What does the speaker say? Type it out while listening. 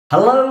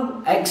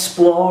Hello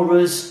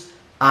explorers,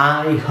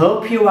 I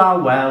hope you are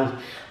well.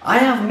 I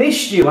have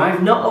missed you.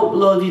 I've not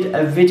uploaded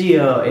a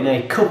video in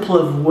a couple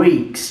of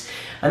weeks,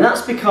 and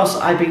that's because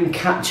I've been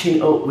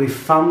catching up with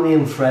family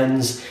and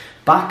friends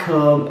back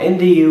home in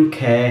the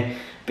UK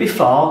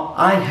before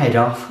I head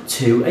off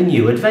to a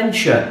new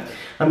adventure.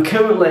 I'm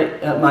currently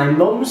at my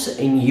mum's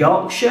in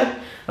Yorkshire.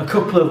 A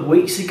couple of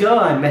weeks ago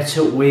I met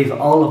up with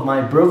all of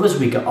my brothers.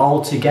 We got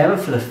all together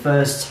for the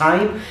first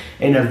time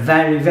in a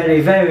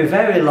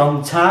very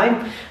long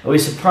time. We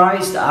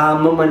surprised our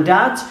mum and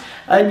dad,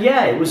 and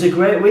yeah, it was a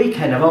great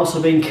weekend. I've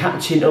also been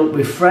catching up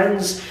with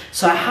friends,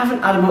 so I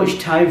haven't had much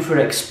time for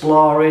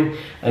exploring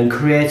and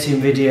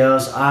creating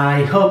videos.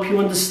 I hope you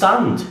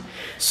understand.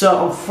 So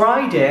on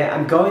Friday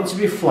I'm going to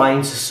be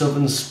flying to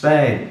southern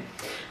Spain.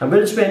 I'm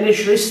going to be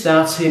initially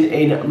starting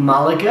in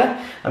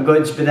Malaga. I'm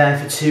going to be there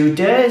for 2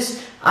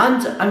 days,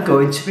 and I'm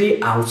going to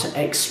be out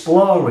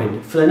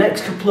exploring. For the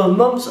next couple of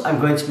months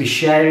I'm going to be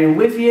sharing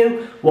with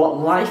you what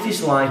life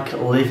is like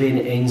living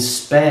in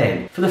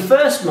Spain. For the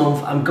first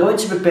month I'm going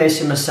to be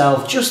basing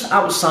myself just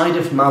outside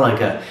of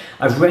Malaga.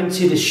 I've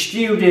rented a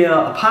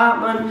studio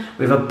apartment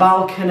with a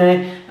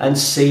balcony and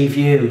sea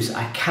views.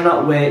 I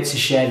cannot wait to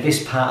share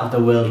this part of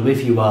the world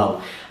with you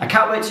all. I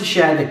can't wait to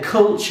share the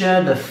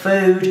culture, the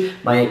food,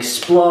 my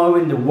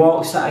exploring, the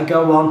walks that I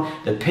go on,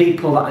 the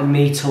people that I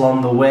meet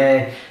along the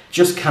way.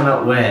 Just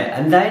cannot wait.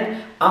 And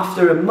then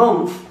after a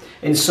month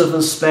in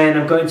southern Spain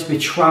I'm going to be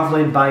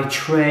travelling by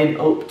train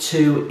up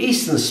to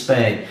eastern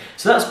Spain.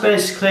 So that's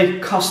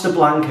basically Costa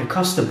Blanca,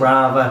 Costa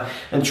Brava,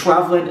 and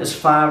travelling as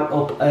far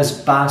up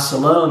as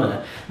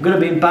Barcelona. I'm going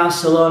to be in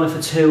Barcelona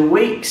for 2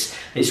 weeks.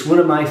 It's one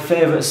of my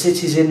favourite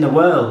cities in the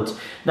world.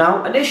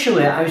 Now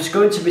initially I was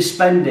going to be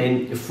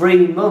spending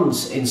 3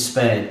 months in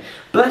Spain,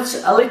 but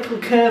a little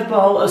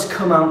curveball has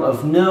come out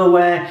of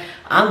nowhere,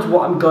 and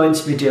what I'm going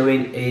to be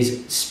doing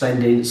is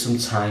spending some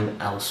time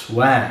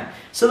elsewhere.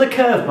 So the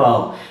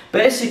curveball,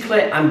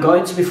 basically I'm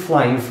going to be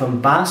flying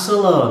from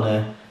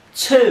Barcelona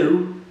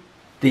to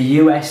the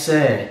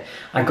USA.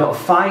 I've got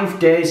 5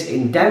 days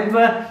in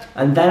Denver,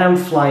 and then I'm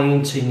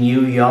flying to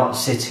New York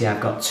City.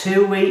 I've got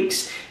 2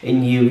 weeks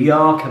in New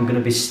York. I'm going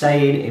to be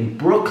staying in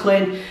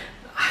Brooklyn.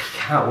 I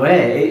can't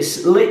wait.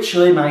 It's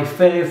literally my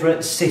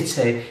favourite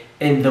city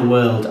in the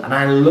world, and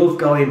I love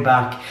going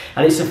back,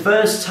 and it's the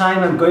first time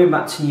I'm going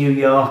back to New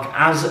York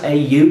as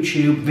a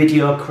YouTube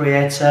video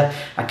creator.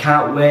 I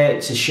can't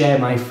wait to share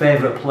my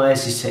favourite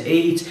places to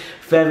eat,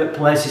 favourite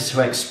places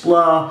to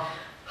explore.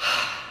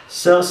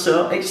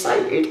 So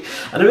excited.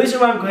 And the reason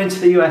why I'm going to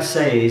the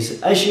USA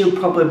is, as you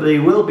probably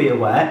will be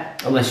aware,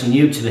 unless you're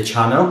new to the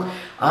channel,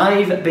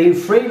 I've been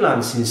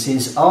freelancing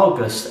since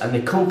August, and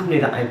the company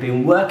that I've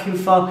been working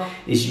for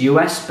is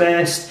US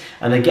based,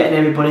 and they're getting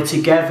everybody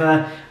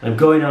together, and I'm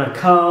going on a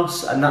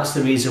course, and that's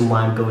the reason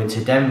why I'm going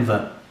to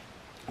Denver.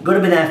 I'm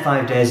going to be there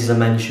 5 days, as I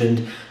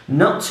mentioned.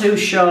 Not too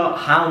sure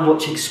how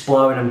much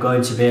exploring I'm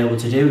going to be able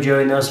to do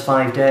during those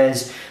 5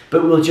 days,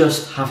 but we'll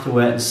just have to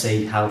wait and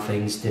see how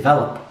things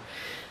develop.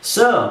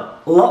 So,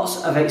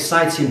 lots of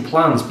exciting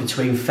plans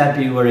between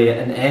February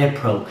and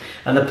April,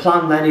 and the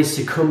plan then is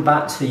to come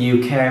back to the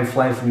UK and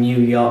fly from New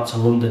York to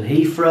London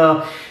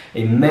Heathrow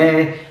in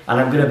May,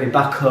 and I'm going to be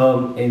back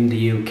home in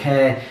the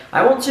UK.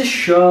 I want to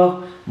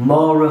show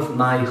more of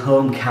my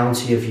home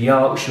county of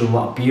Yorkshire and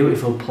what a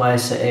beautiful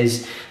place it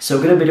is. So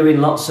we're going to be doing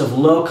lots of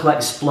local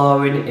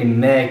exploring in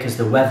May because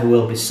the weather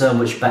will be so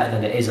much better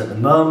than it is at the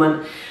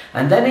moment.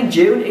 And then in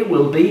June it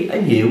will be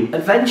a new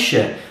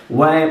adventure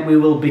where we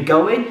will be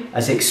going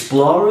as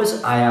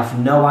explorers. I have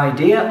no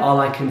idea. All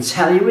I can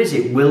tell you is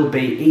it will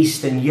be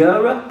Eastern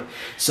Europe.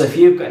 So if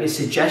you've got any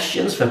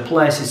suggestions for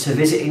places to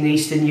visit in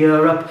Eastern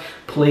Europe,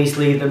 please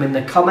leave them in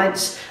the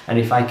comments, and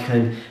if I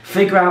can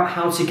figure out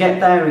how to get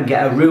there and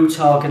get a route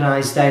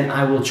organised, then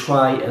I will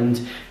try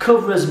and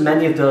cover as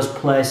many of those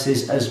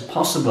places as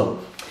possible.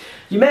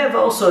 You may have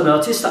also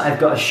noticed that I've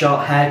got a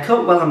short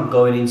haircut. Well, I'm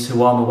going into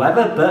warmer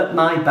weather, but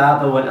my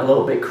barber went a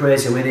little bit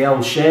crazy with the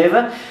old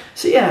shaver.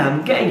 So yeah,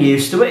 I'm getting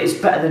used to it. It's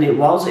better than it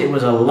was. It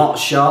was a lot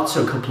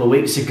shorter a couple of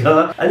weeks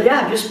ago. And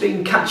yeah, I've just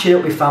been catching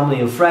up with family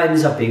and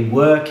friends. I've been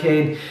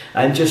working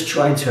and just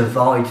trying to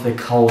avoid the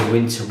cold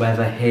winter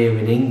weather here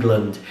in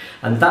England.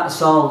 And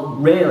that's all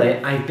really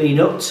I've been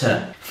up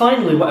to.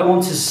 Finally, what I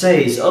want to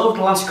say is over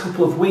the last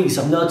couple of weeks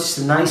I've noticed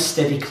a nice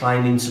steady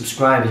climb in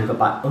subscribers. I've got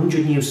about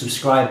 100 new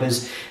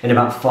subscribers in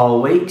about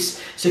 4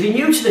 weeks. So if you're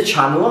new to the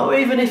channel, or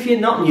even if you're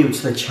not new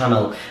to the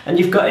channel and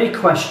you've got any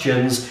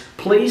questions,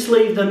 please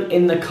leave them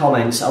in the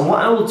comments, and what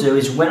I will do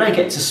is when I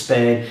get to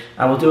Spain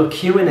I will do a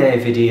Q&A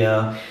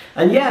video.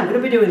 And yeah, I'm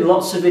going to be doing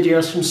lots of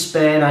videos from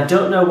Spain. I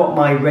don't know what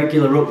my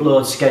regular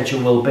upload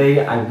schedule will be.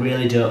 I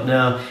really don't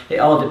know. It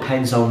all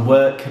depends on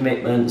work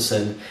commitments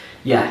and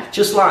yeah,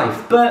 just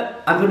life.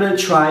 But I'm going to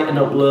try and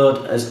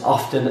upload as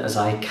often as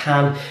I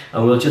can,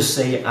 and we'll just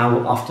see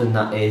how often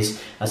that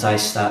is as I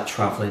start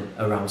travelling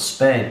around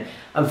Spain.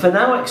 And for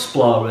now,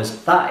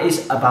 explorers, that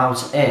is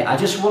about it. I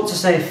just want to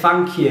say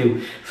thank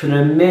you for an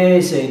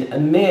amazing,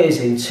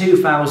 amazing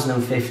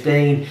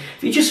 2015.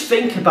 If you just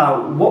think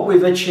about what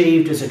we've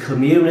achieved as a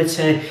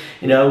community,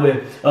 you know,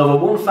 we're over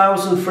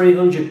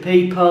 1,300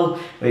 people,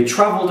 we've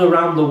travelled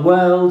around the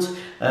world,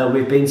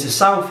 we've been to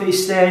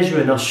Southeast Asia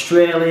and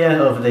Australia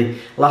over the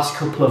last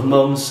couple of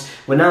months.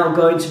 We're now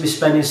going to be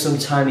spending some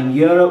time in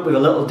Europe with a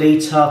little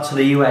detour to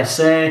the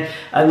USA,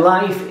 and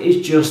life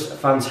is just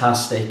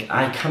fantastic.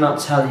 I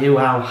cannot tell you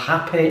how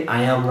happy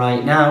I am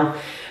right now.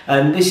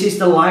 And this is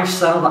the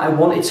lifestyle that I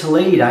wanted to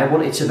lead. I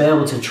wanted to be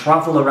able to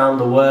travel around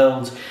the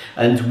world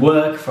and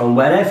work from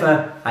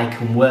wherever I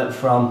can work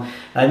from.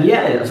 And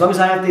yeah, as long as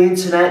I have the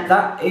internet,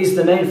 that is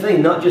the main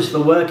thing, not just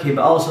for working,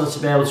 but also to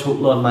be able to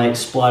upload my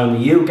exploring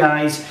with you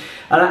guys.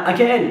 And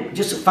again,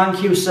 just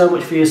thank you so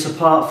much for your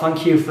support.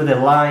 Thank you for the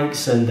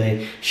likes and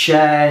the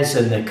shares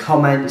and the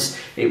comments.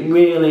 It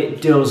really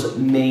does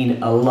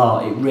mean a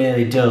lot. It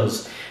really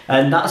does.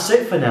 And that's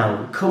it for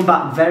now. Come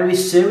back very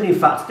soon. In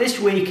fact, this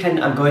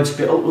weekend I'm going to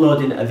be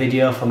uploading a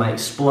video for my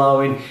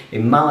exploring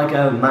in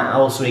Malaga. It might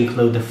also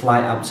include the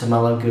flight out to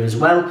Malaga as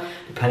well,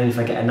 depending if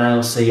I get an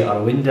aisle seat or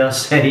a window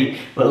seat.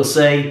 We'll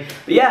see.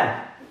 But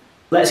yeah,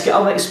 let's get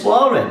on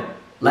exploring.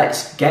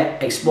 Let's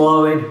get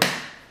exploring,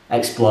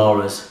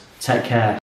 explorers. Take care.